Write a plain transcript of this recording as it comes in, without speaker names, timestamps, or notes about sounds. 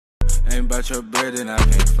Ain't about your bread and I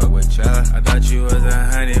can't fuck with y'all. I thought you was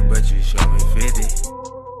 100, but you showed me 50. You said you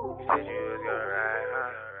was gonna ride,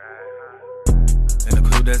 huh? And the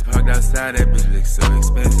coupe that's parked outside, that bitch looks so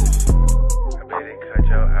expensive. I bet it cut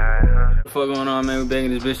your eye, huh? What the fuck going on, man? We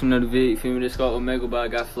banging this bitch from another vid. You feel me? This called OMEGLE, but I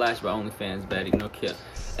got flashed by ONLYFANS, baddie. No kill.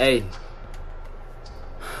 Hey.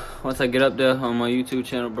 Once I get up there on my YouTube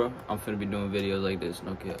channel, bro, I'm finna be doing videos like this.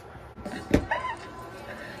 No kill.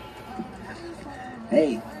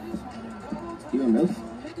 Hey. You a MILF?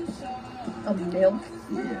 A MILF?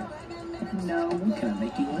 Yeah. No. Can I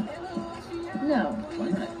make you one? No. Why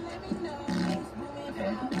not?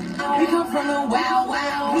 Okay. We come from a wow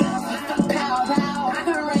wow. Pow pow. I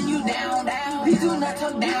can run you down down. We do not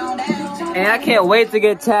talk down down. Hey, I can't wait to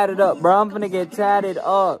get tatted up, bro. I'm finna get tatted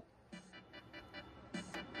up.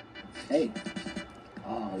 Hey.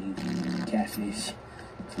 Oh, you catfish.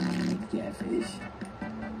 Catfish.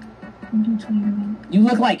 You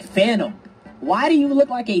look like Phantom. Why do you look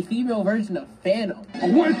like a female version of Phantom?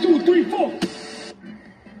 1, 2, 3, 4.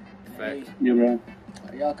 Fact. Yeah, bro.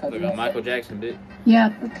 Y'all cut Look at Michael Jackson, bitch. Yeah,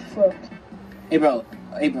 what the fuck? Hey, bro.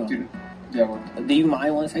 Hey, bro. Dude. Yeah, what? Do you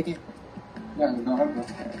mind 1 second? Yeah, go ahead, bro.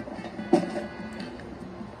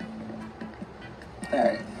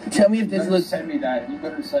 Alright. Tell me if this looks... Send me that. You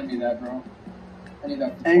better send me that, bro. I need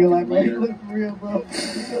that. I ain't gonna lie, bro. Later. You look for real, bro.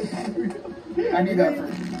 I need that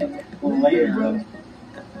for later, bro.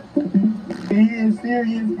 He is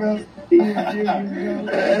serious, bro. He is serious,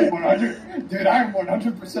 bro. 100. Dude, I'm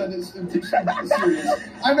 100% serious.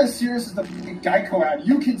 I'm as serious as the Geico ad.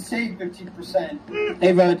 You can save 15%.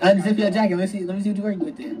 Hey, bro, unzip your jacket. Let me see what you're working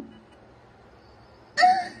with there.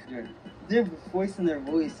 They're voicing their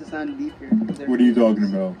voice to sound deeper. What are you talking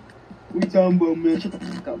about? We talking about, man? Shut the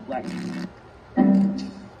fuck up, black.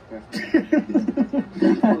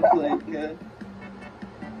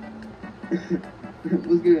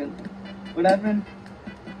 What's good? What happened?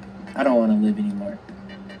 I don't want to live anymore.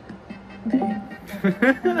 Damn.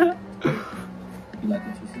 You like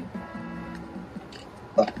what you see?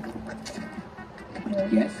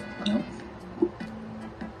 Yes. No.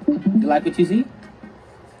 You like what you see?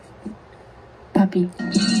 Puppy.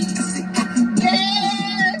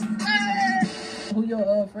 Who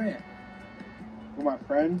your friend? Who, my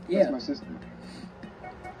friend? Yeah. That's my sister.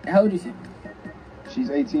 How old is she? She's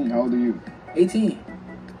 18. How old are you? 18.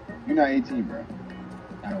 You're not 18, bro.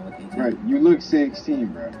 I don't look 18. Right. You look 16,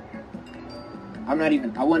 bro. I'm not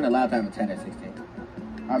even. I wasn't allowed to have a tat at 16.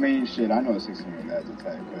 I mean, shit. I know a 16-year-old has a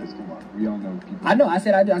tag, because come on, we all know people. I know. I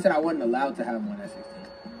said I do. I said I wasn't allowed to have one at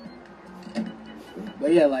 16.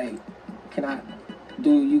 But yeah, like, can I?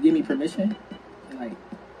 Do you give me permission? Like,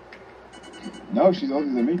 No, she's older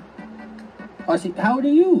than me. oh, how old are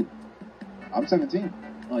you? I'm 17.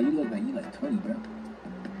 Oh, you look like 20, bro.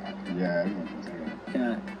 Yeah, everyone's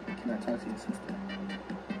 17. Can I talk to your sister?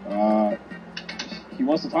 He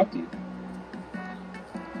wants to talk to you.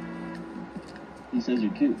 He says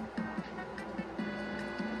you're cute.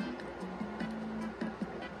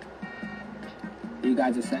 You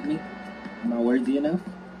guys accept me? Am I worthy enough?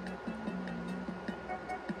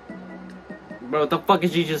 Bro, what the fuck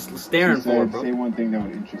is you just staring for, bro? Say one thing that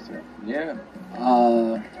would interest her. Yeah.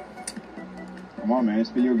 Come on, man. It's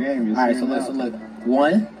video game. Alright, so look.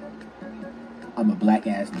 One, I'm a black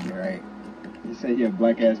ass nigga, right? You say you're a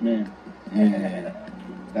black ass man. Yeah.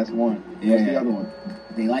 That's one. Yeah. What's the other one?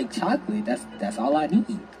 They like chocolate. That's all I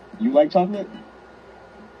need. You like chocolate?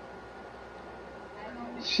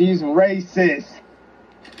 She's racist.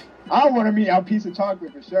 I want to meet our piece of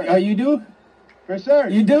chocolate for sure. Oh, you do? For sure.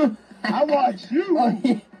 You do? I watch you. Oh,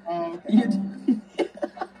 yeah. Oh, okay. You do?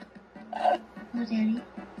 Oh, Daddy.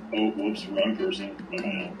 Oh, whoops, wrong person. My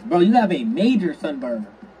bad. Bro, you have a major sunburn.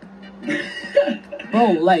 Bro,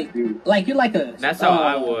 like you're like a... That's how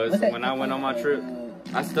I was what's that? when I went on my trip.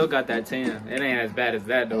 I still got that tan. It ain't as bad as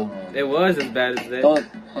that, though. Oh. It was as bad as that. Hold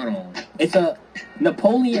on. It's a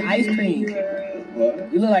Napoleon ice cream.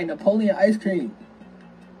 What? You look like Napoleon ice cream.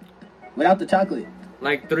 Without the chocolate.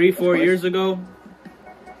 Like 3-4 years ago,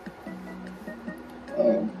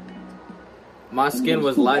 Oh. my skin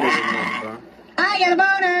was lighter than this, bro. I got a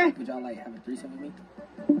boner! Would y'all like have a threesome with me?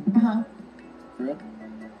 Uh-huh. For real?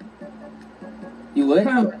 You would?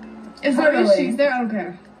 If she's there, I don't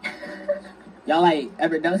care. Y'all like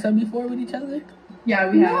ever done something before with each other? Yeah,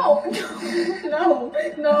 we have. No.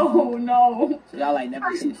 So y'all like never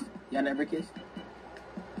kissed? Y'all never kissed?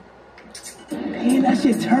 Man, that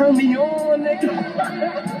shit turned me on,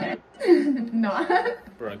 nigga. No.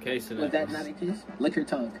 Bro, case in Was it. that not a kiss? Lick her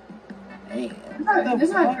tongue. Damn.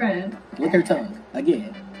 It's my friend. Lick her tongue.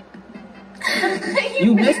 Again.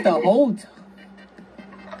 You missed the whole tongue.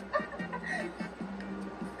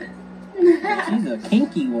 She's a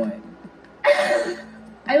kinky one.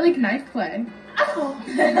 I like knife play.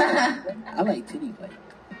 I like titty play.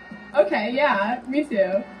 Okay, yeah, me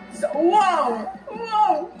too. So, whoa!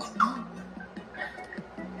 Whoa!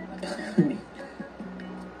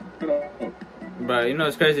 Bro, you know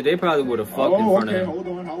it's crazy. They probably would have fucked in front of him. Hold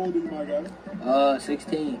on. How old are you, my guy?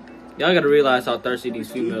 16. Y'all gotta realize how thirsty these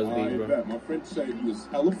females be, bro. My friend said he was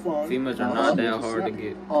hella fun. Females are not that hard to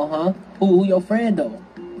get. Who your friend though?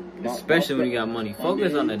 Especially when you got money.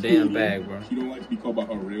 Focus on the damn bag, bro. She don't like to be called by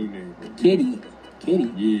her real name. Kitty.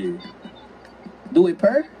 Yeah. Do it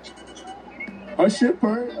per? Her shit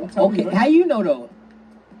per. Okay, how you know though?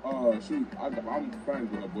 I'm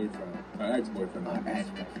friends with her boyfriend. Her ex-boyfriend.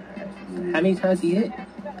 How many times he hit?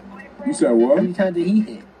 You said what? How many times did he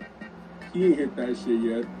hit? He ain't hit that shit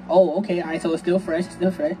yet. Oh, okay. Alright, so it's still fresh.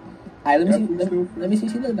 Alright, let me see. Let me see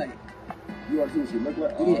what she look like. You want to see what she look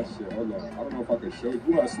like? Oh, Yeah. shit. Hold on. I don't know if I can show you.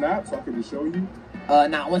 You want a snap so I can just show you?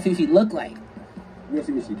 Nah, I want to see what she look like. You want to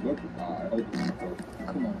see what she look like? Alright, hold on.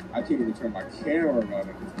 Come on. I can't even turn my camera around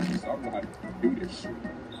at this point, so I'm not do this shit.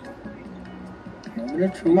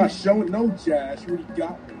 I'm not showing no jazz. She already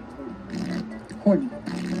got me. Horny. My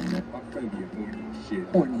friend be a horny as shit.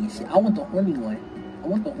 Horny as shit. I want the horny one. I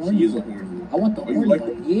want the horny She is a one. horny one. I want the Oh, horny you like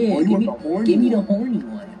one. the- Yeah, oh, you give want me the horny give me the one? horny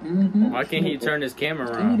one. Mm-hmm. Why can't he turn his camera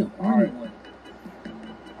Give me the around? horny Alright. one.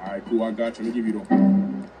 Alright, cool. I got you. Let me give you the.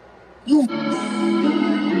 You.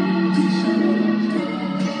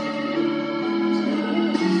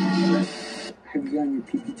 Have you gotten your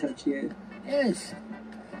pee touch yet? Yes.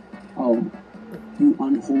 Oh, you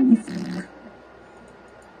unholy fuck.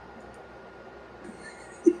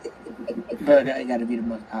 Bro, that gotta be the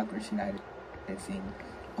most awkward shit I've seen.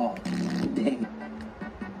 Oh, dang.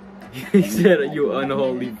 He said, you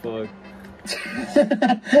unholy fuck.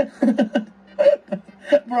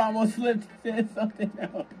 Bro, I almost slipped and said something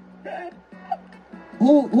else.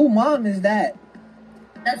 Who mom is that?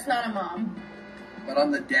 That's not a mom. But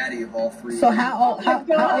I'm the daddy of all three. So how old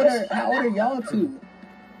are y'all two?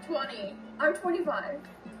 20. I'm 25.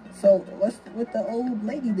 So what's with the old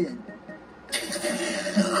lady then?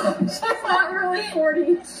 She's not really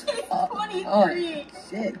 40. She's 23. Oh,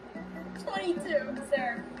 shit. 22,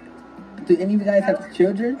 sir. Do any of you guys have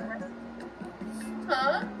children?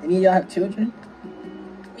 Huh? Any of y'all have children?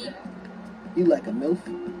 Me? You like a MILF?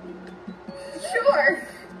 Sure.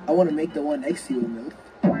 I want to make the one next to you a MILF.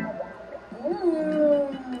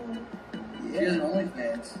 Ooh. She has an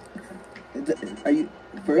OnlyFans. Are you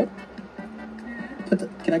for real?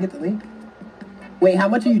 Can I get the link? Wait, how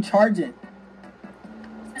much are you charging?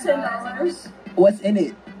 $10. What's in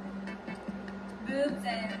it? Boobs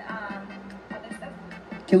and other stuff.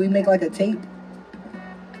 Can we make like a tape?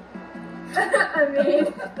 I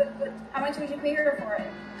mean, how much would you pay her for it?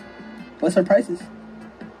 What's her prices?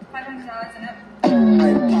 $500 and up.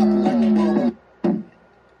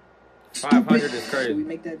 500 is Should we crazy.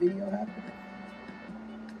 make that video happen?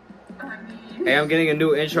 I mean, Hey, I'm getting a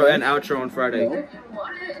new intro and outro on Friday. No. if you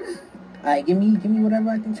want it. Alright, give me whatever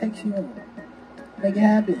I can text you on. Make it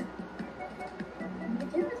happen.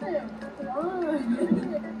 Give it to him. Come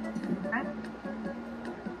on.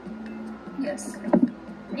 Yes.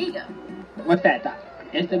 There you go. What's that?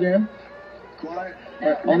 Instagram? Quiet.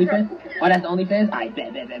 Or OnlyFans? Oh, that's OnlyFans? Alright,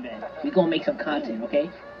 bet. We gonna make some content, okay?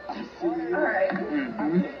 Alright.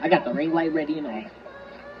 Mm-hmm. I got the ring light ready and all.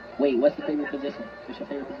 Wait, what's the favorite position? What's your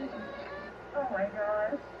favorite position? Oh my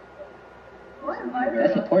gosh.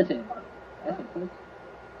 That's important. That's important.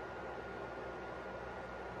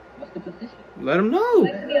 What's the position? Let him know. Be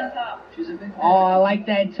on top. She's a big Oh, I like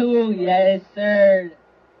that too. Yes, sir.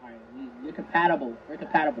 Alright, you're compatible. We're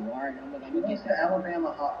compatible. Alright, I'm gonna get the that.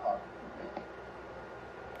 Alabama Hot Pot.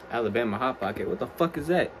 Alabama Hot Pocket. What the fuck is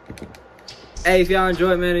that? Hey, if y'all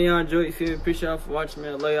enjoyed, man, and y'all enjoyed, you feel me? Appreciate y'all for watching,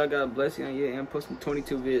 man. Love y'all. God bless you. Yeah, I'm posting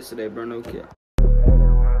 22 vids today, bro. No cap.